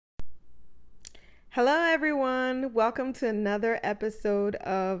Hello, everyone. Welcome to another episode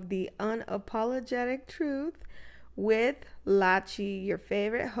of The Unapologetic Truth with Lachi, your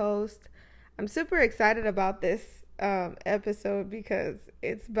favorite host. I'm super excited about this episode because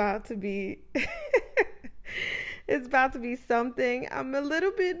it's about to be it's about to be something. I'm a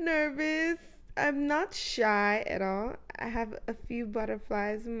little bit nervous. I'm not shy at all. I have a few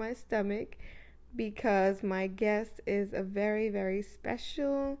butterflies in my stomach because my guest is a very, very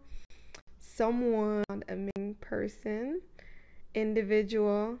special someone, amazing person,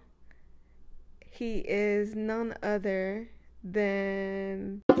 individual. He is none other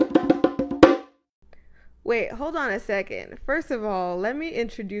than. Wait, hold on a second. First of all, let me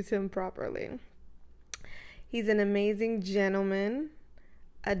introduce him properly. He's an amazing gentleman,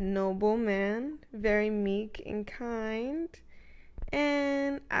 a noble man, very meek and kind.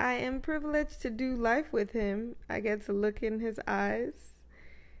 And I am privileged to do life with him. I get to look in his eyes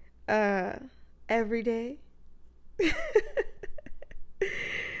every day.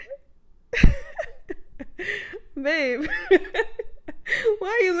 Babe, why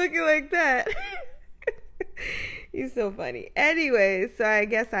are you looking like that? You're so funny. Anyway, so I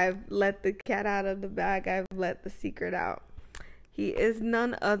guess I've let the cat out of the bag. I've let the secret out. He is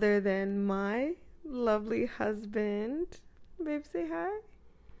none other than my lovely husband. Babe, say hi.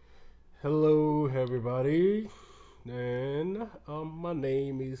 Hello, everybody. And my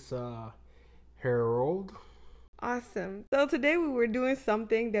name is Harold. Awesome. So today we were doing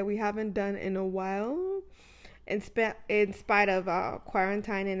something that we haven't done in a while. In spite of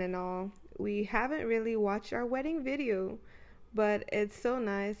quarantining and all, we haven't really watched our wedding video, but it's so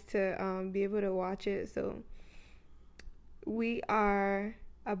nice to be able to watch it. So we are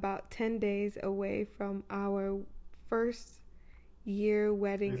about 10 days away from our first year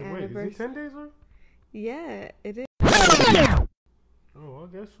wedding anniversary. Is it 10 days, or? Yeah, it is. Oh,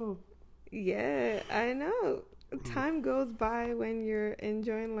 I guess so. Yeah, I know. Time goes by when you're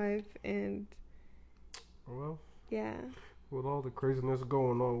enjoying life, and Well, yeah. with all the craziness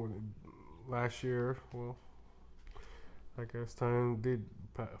going on with last year, well, I guess time did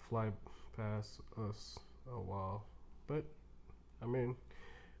fly past us a while. But, I mean,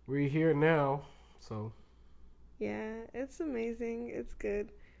 we're here now, so. Yeah, it's amazing. It's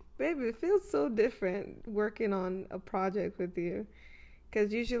good. Baby, it feels so different working on a project with you.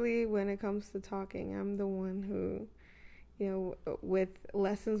 Because usually when it comes to talking, I'm the one who, with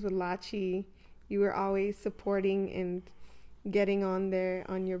Lessons with Lachi, you were always supporting and getting on there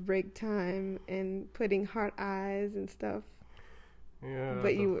on your break time and putting heart eyes and stuff. Yeah,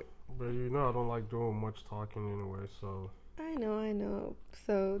 But I don't like doing much talking anyway, so. I know.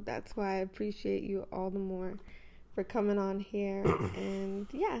 So that's why I appreciate you all the more for coming on here. And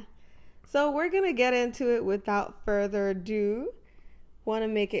yeah. So we're going to get into it without further ado. Want to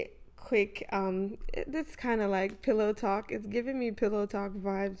make it quick. This kind of like pillow talk. It's giving me pillow talk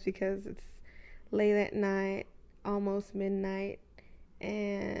vibes because it's late at night, almost midnight,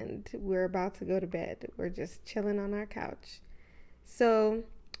 and we're about to go to bed. We're just chilling on our couch. So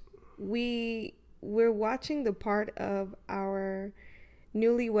we're watching the part of our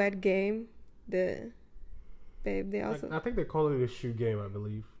Newlywed game. I think they call it a shoe game, I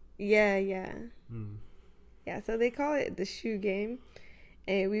believe. Yeah. Mm. Yeah, so they call it the shoe game.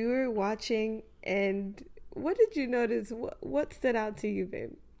 And we were watching, and what did you notice? What stood out to you,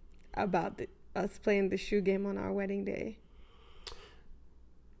 babe, about us playing the shoe game on our wedding day?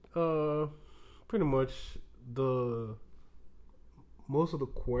 Pretty much most of the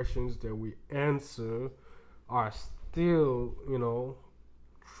questions that we answer are still,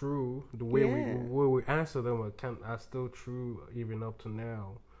 true. The way we answer them are still true even up to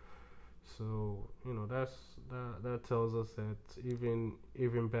now. So that tells us that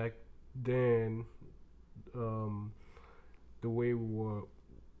even back then, the way we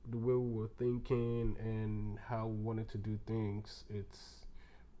were thinking and how we wanted to do things,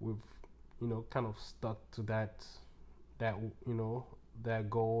 we've kind of stuck to that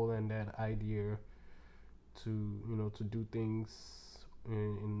goal and that idea to do things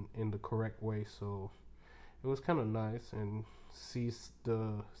in the correct way. So it was kind of nice and sees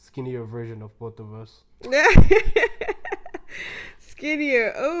the skinnier version of both of us.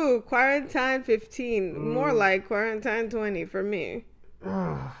 Skinnier. Oh, quarantine 15. More like quarantine 20 for me.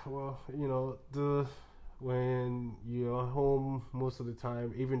 Well, when you're home most of the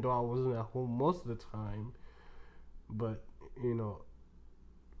time, even though I wasn't at home most of the time, but,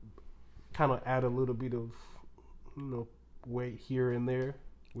 kind of add a little bit of, weight here and there.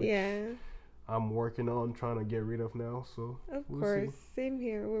 Which I'm working on trying to get rid of now, so of course, same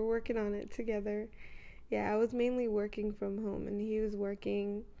here. We're working on it together. Yeah, I was mainly working from home, and he was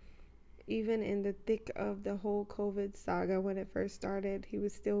working even in the thick of the whole COVID saga when it first started, he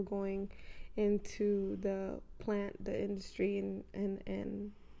was still going into the industry,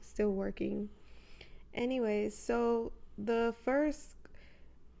 and still working. Anyways, so the first,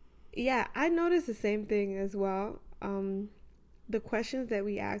 yeah, I noticed the same thing as well. The questions that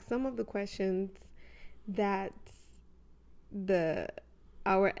we asked, some of the questions that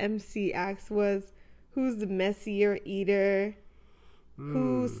our MC asked was, who's the messier eater?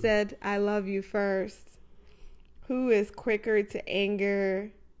 Who said I love you first? Who is quicker to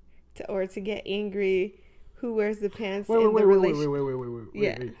anger or to get angry? Who wears the pants in the relationship?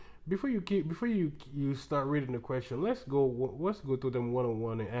 Wait. Before you start reading the question, let's go through them one on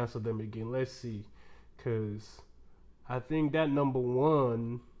one and answer them again. Let's see, because I think that number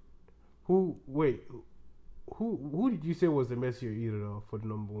one, who did you say was the messier eater though for the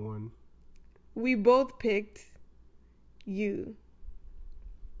number one? We both picked you.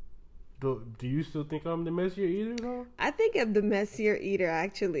 Do you still think I'm the messier eater though? I think I'm the messier eater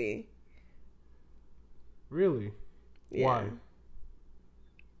actually. Really? Yeah. Why?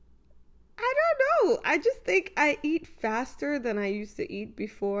 I don't know. I just think I eat faster than I used to eat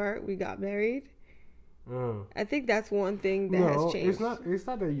before we got married. I think that's one thing that has changed. It's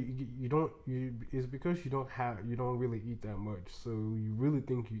not that you don't. It's because you don't really eat that much. So you really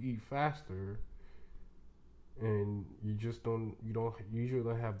think you eat faster, and you usually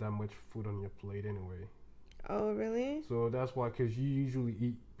don't have that much food on your plate anyway. Oh, really? So that's why, because you usually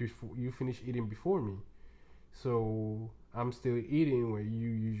eat before you finish eating before me. So I'm still eating when you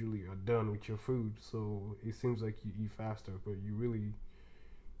usually are done with your food. So it seems like you eat faster, but you really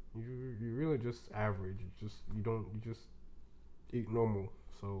just average. You just eat normal.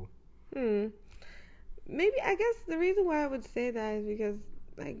 So maybe, I guess the reason why I would say that is because,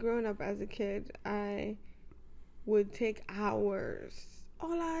 like, growing up as a kid, I would take hours.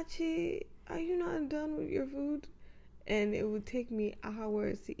 Hola, Chi, are you not done with your food? And it would take me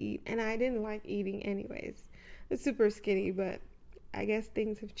hours to eat, and I didn't like eating anyways. I'm super skinny, but I guess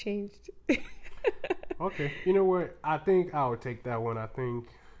things have changed. Okay, you know what? I think I'll take that one. I think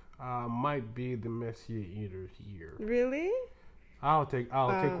might be the messier eater here. Really? I'll take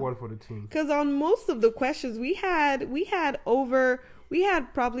one for the team. Because on most of the questions we had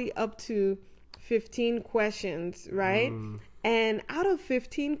probably up to 15 questions, right? And out of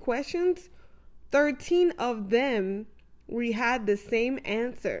 15 questions, 13 of them we had the same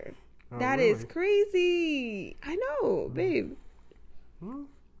answer. That really is crazy. I know, babe.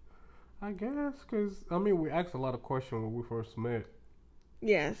 I guess because we asked a lot of questions when we first met.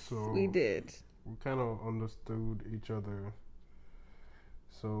 Yes, so we did. We kind of understood each other.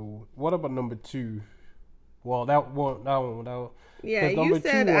 So, what about number two? Well, that one. Yeah, you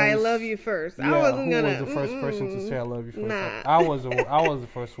said I love you first. Yeah, I wasn't gonna. Who was the first person to say I love you first? Nah. I was the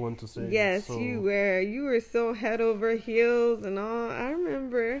first one to say. Yes, so. you were. You were so head over heels and all. I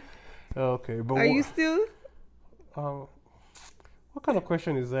remember. Okay, but are you still? What kind of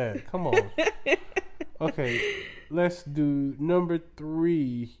question is that? Come on. Okay, let's do number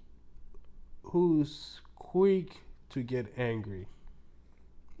three. Who's quick to get angry?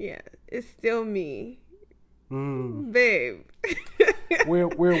 Yeah, it's still me, babe.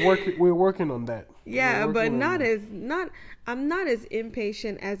 we're working on that. Yeah, but I'm not as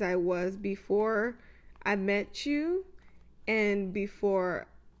impatient as I was before I met you and before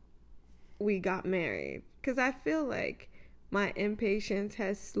we got married, because I feel like my impatience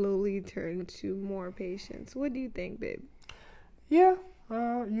has slowly turned to more patience. What do you think, babe? Yeah,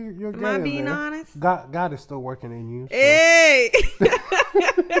 you're. Am I being honest? God is still working in you. So. Hey.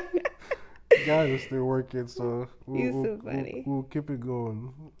 God is still working, so you're so funny. We'll keep it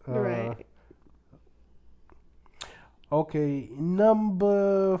going. Right. Okay,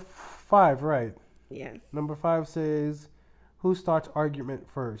 number 5, right? Yes. Number 5 says, who starts argument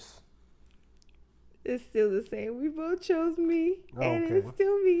first? It's still the same. We both chose me, and it's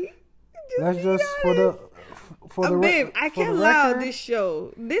still me. That's just for the babe. I can't allow this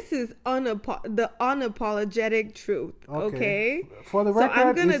show. This is the unapologetic truth. Okay. For the record, so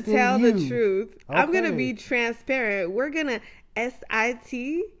I'm gonna tell the truth. Okay. I'm gonna be transparent. We're gonna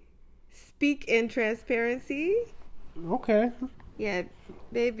SIT, speak in transparency. Okay. Yeah,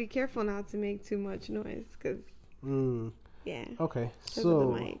 babe. Be careful not to make too much noise, cause. Yeah. Okay.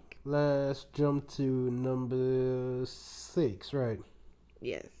 So let's jump to number 6, right?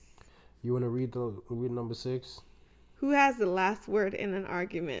 Yes. You want to read number 6? Who has the last word in an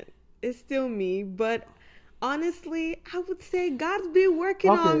argument? It's still me, but honestly, I would say God's been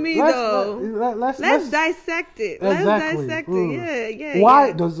working on me though. Let's dissect it. Exactly. Let's dissect it. Yeah.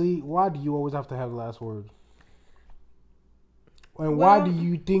 Why do you always have to have the last word? And why do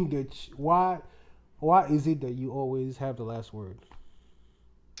you think that? Why is it that you always have the last word?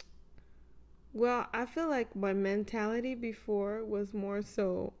 Well, I feel like my mentality before was more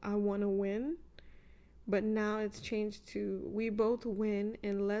so I want to win, but now it's changed to we both win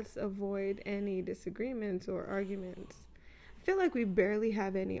and let's avoid any disagreements or arguments. I feel like we barely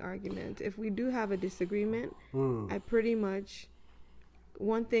have any arguments. If we do have a disagreement, I pretty much,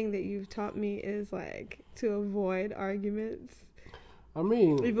 one thing that you've taught me is like to avoid arguments. I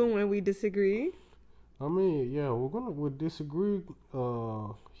mean, even when we disagree. I mean, yeah, we'll disagree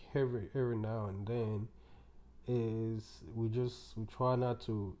every now and then. We try not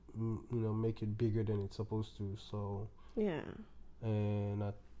to make it bigger than it's supposed to. So yeah, and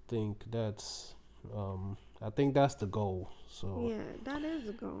I think that's the goal. So yeah, that is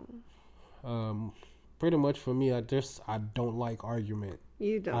the goal. Pretty much for me, I don't like argument.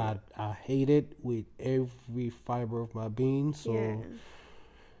 You don't. I hate it with every fiber of my being. So yeah.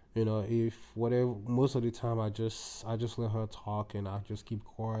 If whatever, most of the time I just let her talk and I just keep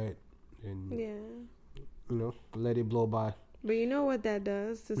quiet and let it blow by. But you know what that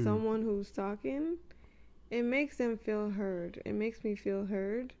does to someone who's talking? It makes them feel heard. It makes me feel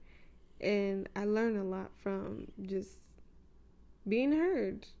heard. And I learn a lot from just being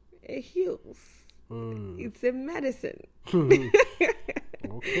heard. It heals. It's a medicine. Okay.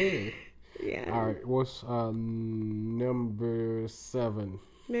 Yeah. All right. What's number 7?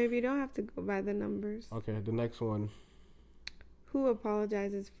 Maybe you don't have to go by the numbers. Okay. The next one. Who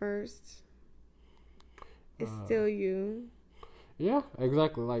apologizes first? It's still you. Yeah,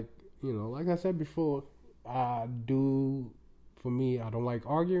 exactly. Like I said before, for me, I don't like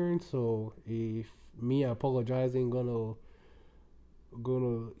arguing. So if me apologizing gonna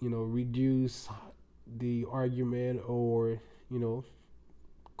reduce the argument or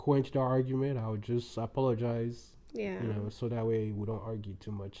quench the argument, I'll just apologize. Yeah. So that way we don't argue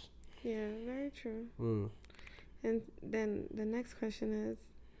too much. Yeah, very true. And then the next question is,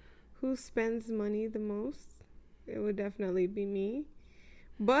 who spends money the most? It would definitely be me.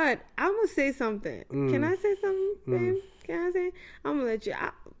 But I'm going to say something. Can I say something, babe? Can I say? I'm going to let you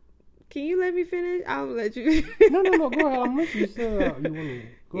out. Can you let me finish? I'll let you. No, go ahead. I'm with you.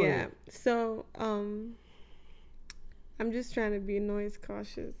 Go ahead. So, I'm just trying to be noise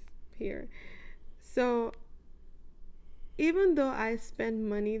cautious here. So, even though I spend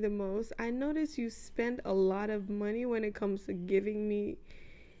money the most, I notice you spend a lot of money when it comes to giving me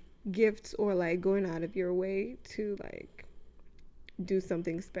gifts or like going out of your way to like do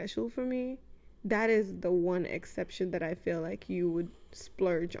something special for me. That is the one exception that I feel like you would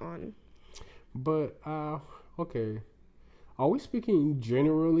splurge on. But okay, are we speaking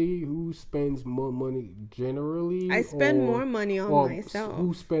generally? Who spends more money generally? I spend more money on myself.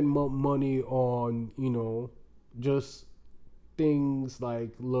 Who spend more money on just things like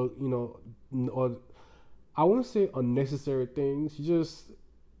or I won't say unnecessary things. You just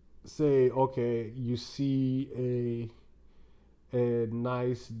say, okay, you see a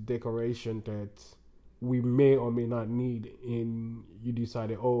nice decoration that we may or may not need, and you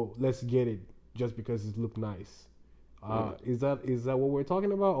decided, oh, let's get it just because it looked nice. Is that what we're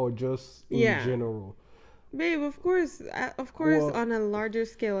talking about, or just in general? Babe, of course, well, on a larger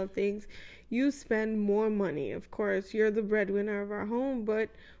scale of things, you spend more money. Of course, you're the breadwinner of our home, but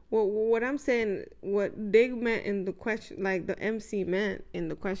what I'm saying, what they meant in the question, like the MC meant in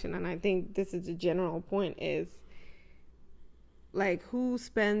the question, and I think this is the general point, is like who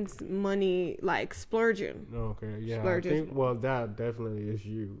spends money like splurging. Okay, yeah. Splurges. I think, well, that definitely is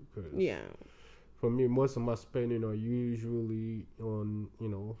you. Cause for me, most of my spending are usually on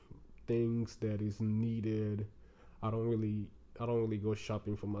things that is needed. I don't really go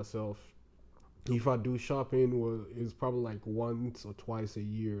shopping for myself. If I do shopping, well, it's probably like once or twice a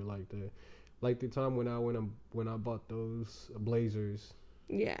year, like the time when I bought those blazers.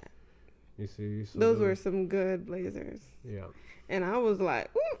 Yeah. You see, so those were some good blazers. Yeah. And I was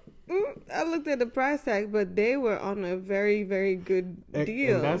like, I looked at the price tag, but they were on a very, very good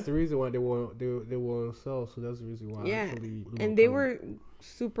deal. And that's the reason why they were on sale. So that's the reason why. Yeah. Actually, and they were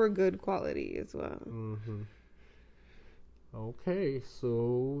super good quality as well. Mm-hmm. Okay,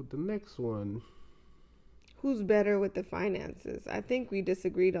 so the next one. Who's better with the finances? I think we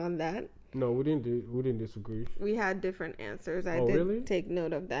disagreed on that. No, we didn't disagree. We had different answers. I did really? Take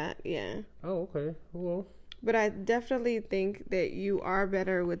note of that. Yeah. Oh, okay. Well. But I definitely think that you are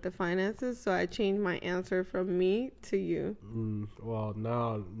better with the finances, so I changed my answer from me to you. Well,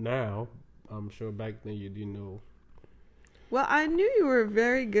 now, I'm sure back then you didn't know. Well, I knew you were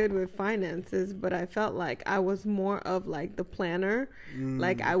very good with finances, but I felt like I was more of like the planner.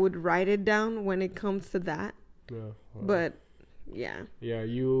 Like I would write it down when it comes to that. Yeah. But Yeah. Yeah,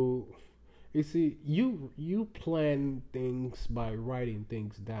 you see, you plan things by writing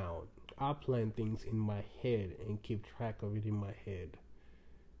things down. I plan things in my head and keep track of it in my head,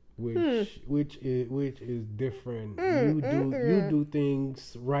 which is different. You do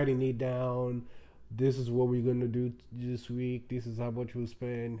things writing it down. This is what we're gonna do this week. This is how much we'll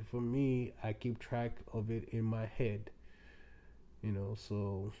spend. For me, I keep track of it in my head.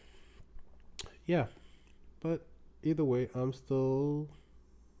 So yeah. But either way, I'm still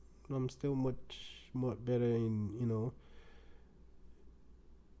much better in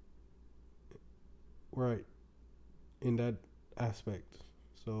right in that aspect.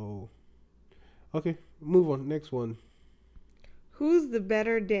 So okay, move on. Next one. Who's the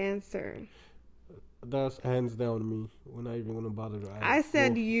better dancer? That's hands down me. We're not even gonna bother to ask. I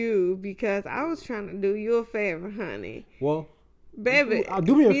said you because I was trying to do you a favor, honey. Well, baby,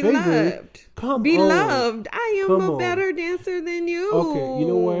 do me a be favor. Loved. Come be on. loved. I am Come a on. better dancer than you. Okay, you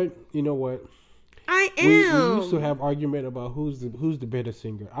know what? I am. We used to have argument about who's the better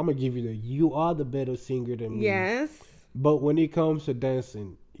singer. I'm gonna give you are the better singer than me. Yes. But when it comes to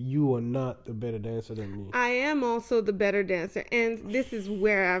dancing, you are not the better dancer than me. I am also the better dancer, and this is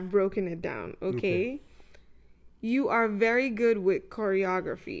where I've broken it down. Okay. You are very good with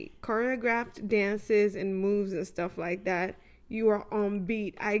choreographed dances and moves and stuff like that. You are on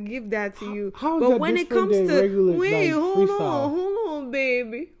beat. I give that to you. How is but that when it different comes than to regular, wait, like, hold freestyle? on,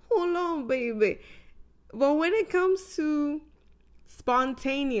 baby. Hold on, baby. But when it comes to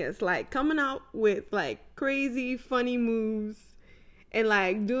spontaneous, like coming out with like crazy funny moves and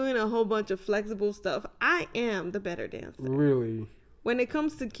like doing a whole bunch of flexible stuff, I am the better dancer. Really? When it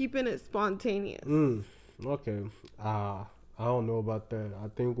comes to keeping it spontaneous. Okay. I don't know about that. I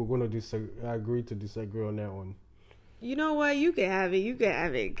think we're gonna agree to disagree on that one. You know what? You can have it.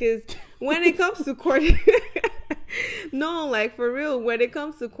 Because when it comes to coordination, no, like for real, when it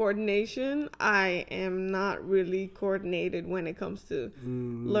comes to coordination, I am not really coordinated when it comes to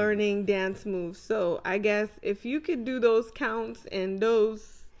learning dance moves. So I guess if you could do those counts and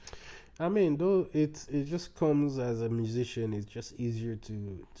those. I mean, though, it just comes as a musician. It's just easier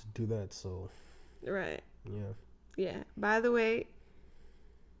to do that. So. Right. Yeah. Yeah. By the way,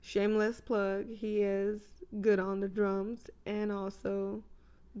 shameless plug, he is good on the drums and also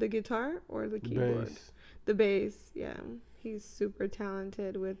the guitar or the keyboard. The bass, yeah. He's super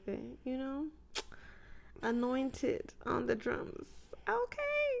talented with it, Anointed on the drums.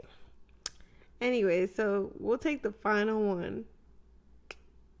 Okay. Anyway, so we'll take the final one.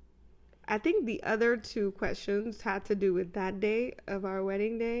 I think the other two questions had to do with that day of our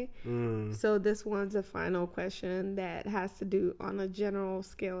wedding day. So this one's a final question that has to do on a general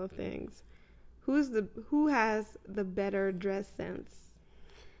scale of things. Who has the better dress sense?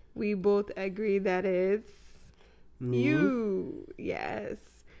 We both agree that it's me. You. Yes.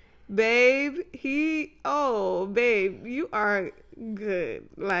 Babe, babe, you are good.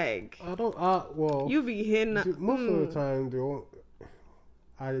 Like well, you be hitting most of the time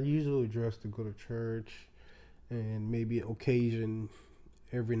I usually dress to go to church and maybe occasion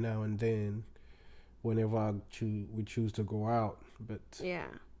every now and then whenever we choose to go out. But yeah,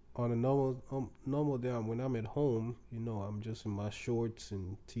 on a normal day when I'm at home, I'm just in my shorts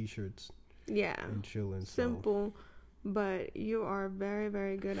and t-shirts. Yeah, and chilling. Simple, but you are very,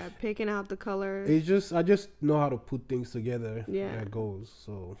 very good at picking out the colors. I just know how to put things together. Yeah, that goes.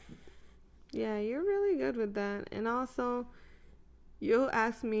 So yeah, you're really good with that, and also. You'll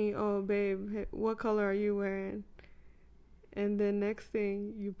ask me, oh, babe, what color are you wearing? And then next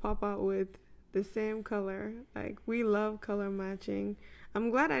thing, you pop out with the same color. Like, we love color matching. I'm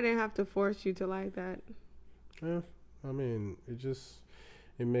glad I didn't have to force you to like that. Yeah, I mean,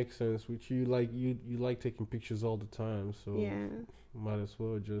 it makes sense. Which you like taking pictures all the time. So yeah, might as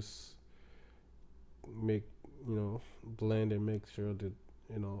well just make, blend and make sure that,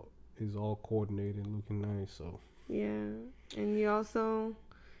 is all coordinated and looking nice. So. Yeah, and you also,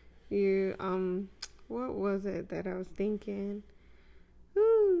 what was it that I was thinking?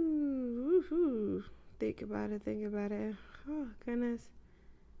 Ooh, think about it. Oh, goodness.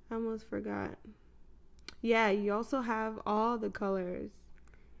 I almost forgot. Yeah, you also have all the colors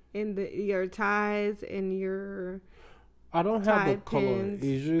in your ties and your I don't have the color. pins.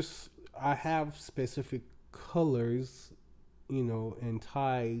 It's just, I have specific colors, and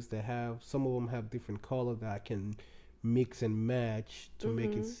ties that some of them have different color that I can mix and match to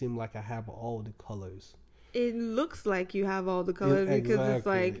make it seem like I have all the colors. It looks like you have all the colors because it's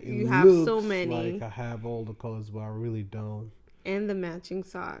like you it have so many. Like I have all the colors, but I really don't. And the matching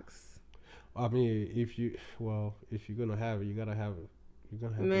socks. I mean, if you're gonna have it, you gotta have it. You're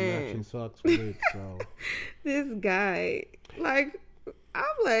gonna have the Man. matching socks with it. So This guy, like, I'm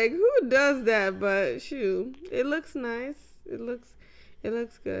like, who does that? But shoot, it looks nice. It looks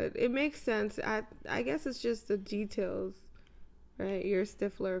good. It makes sense. I guess it's just the details, right? You're a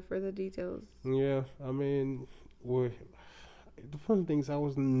stickler for the details. yeah, I mean, the funny thing is, I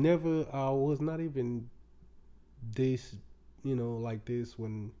was not even this, like this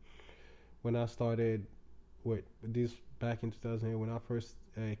when I started with this back in 2008 when I first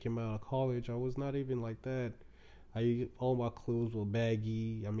came out of college. I was not even like that. All my clothes were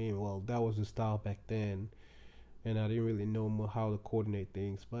baggy. I mean, well, that was the style back then, and I didn't really know how to coordinate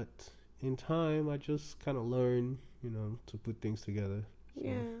things. But in time, I just kind of learned, to put things together. So.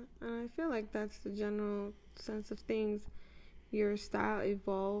 Yeah, and I feel like that's the general sense of things. Your style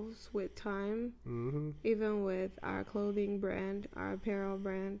evolves with time, even with our clothing brand, our apparel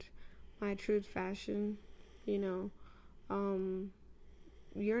brand, My Truth Fashion. You're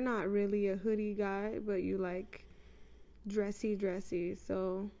not really a hoodie guy, but you like dressy.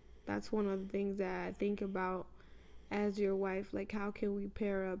 So that's one of the things that I think about as your wife. Like, how can we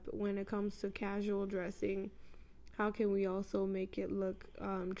pair up when it comes to casual dressing? How can we also make it look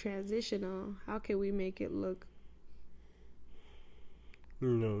transitional? How can we make it look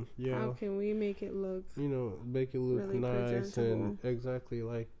yeah. How can we make it look make it look really nice presentable? and exactly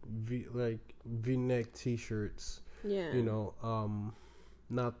like V-neck t-shirts. Yeah.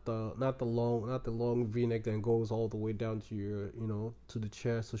 Not the long V-neck that goes all the way down to your to the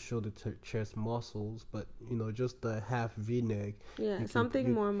chest to show the chest muscles, but just the half V-neck. Yeah,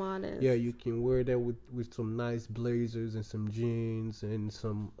 something more modest. Yeah, you can wear that with some nice blazers and some jeans and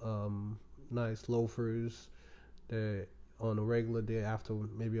some nice loafers that on a regular day after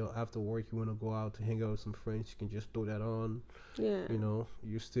work you want to go out to hang out with some friends, you can just throw that on. Yeah.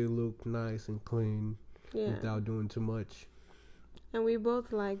 You still look nice and clean without doing too much. And we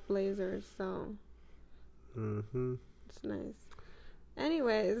both like blazers, so it's nice.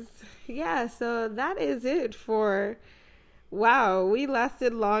 Anyways, yeah, so that is it for... Wow, we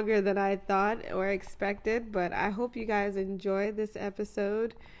lasted longer than I thought or expected, but I hope you guys enjoyed this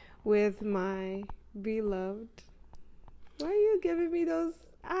episode with my beloved. Why are you giving me those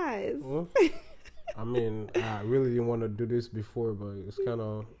eyes? Well, I mean, I really didn't want to do this before, but it's kind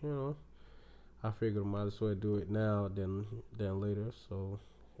of, I figured I might as well do it now than later. So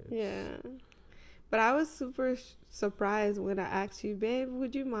yeah, but I was super surprised when I asked you, babe,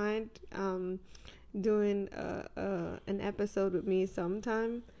 would you mind doing an episode with me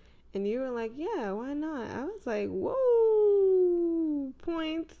sometime? And you were like, yeah, why not? I was like, whoa,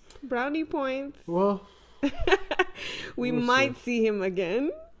 points, brownie points. Well, we might see him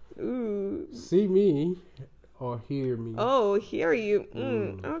again. Ooh. See me or hear me? Oh, hear you.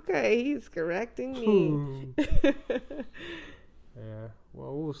 Okay, he's correcting me. Yeah,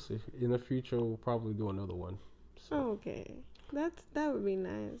 well, we'll see. In the future, we'll probably do another one. So. Okay, that would be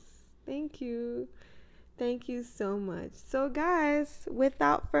nice. Thank you so much. So guys,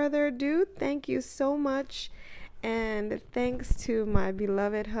 without further ado, thank you so much, and thanks to my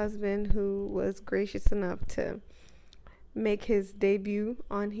beloved husband who was gracious enough to make his debut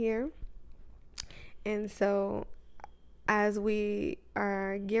on here. And so as we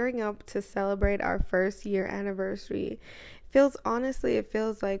are gearing up to celebrate our first year anniversary, it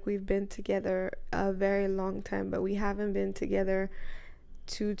feels like we've been together a very long time, but we haven't been together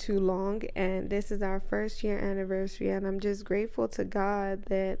too long. And this is our first year anniversary, and I'm just grateful to God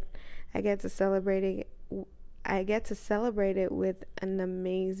that I get to celebrate it with an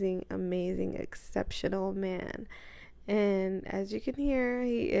amazing, exceptional man. And as you can hear,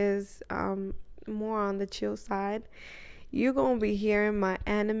 he is more on the chill side. You're going to be hearing my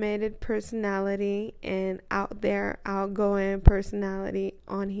animated personality and outgoing personality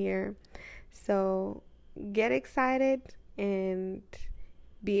on here. So get excited and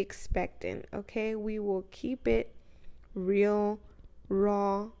be expectant, okay? We will keep it real,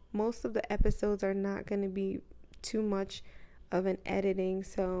 raw. Most of the episodes are not going to be too much of an editing,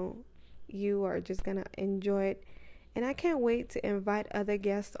 so you are just going to enjoy it. And I can't wait to invite other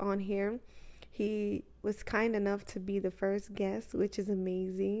guests on here. He was kind enough to be the first guest, which is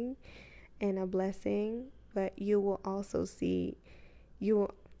amazing and a blessing. But you will also you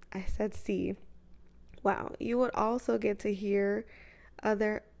would also get to hear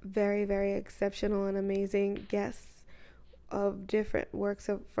other very, very exceptional and amazing guests of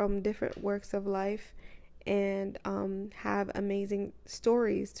from different works of life, and have amazing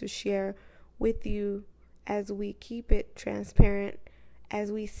stories to share with you as we keep it transparent,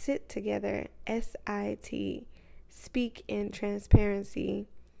 as we sit together, SIT, speak in transparency,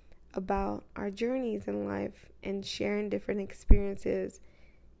 about our journeys in life and sharing different experiences,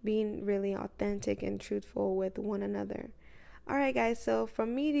 being really authentic and truthful with one another. All right, guys, so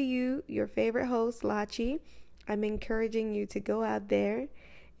from me to you, your favorite host, Lachi, I'm encouraging you to go out there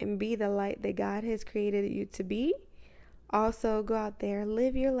and be the light that God has created you to be. Also, go out there,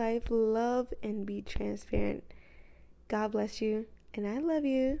 live your life, love, and be transparent. God bless you, and I love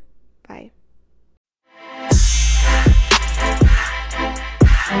you.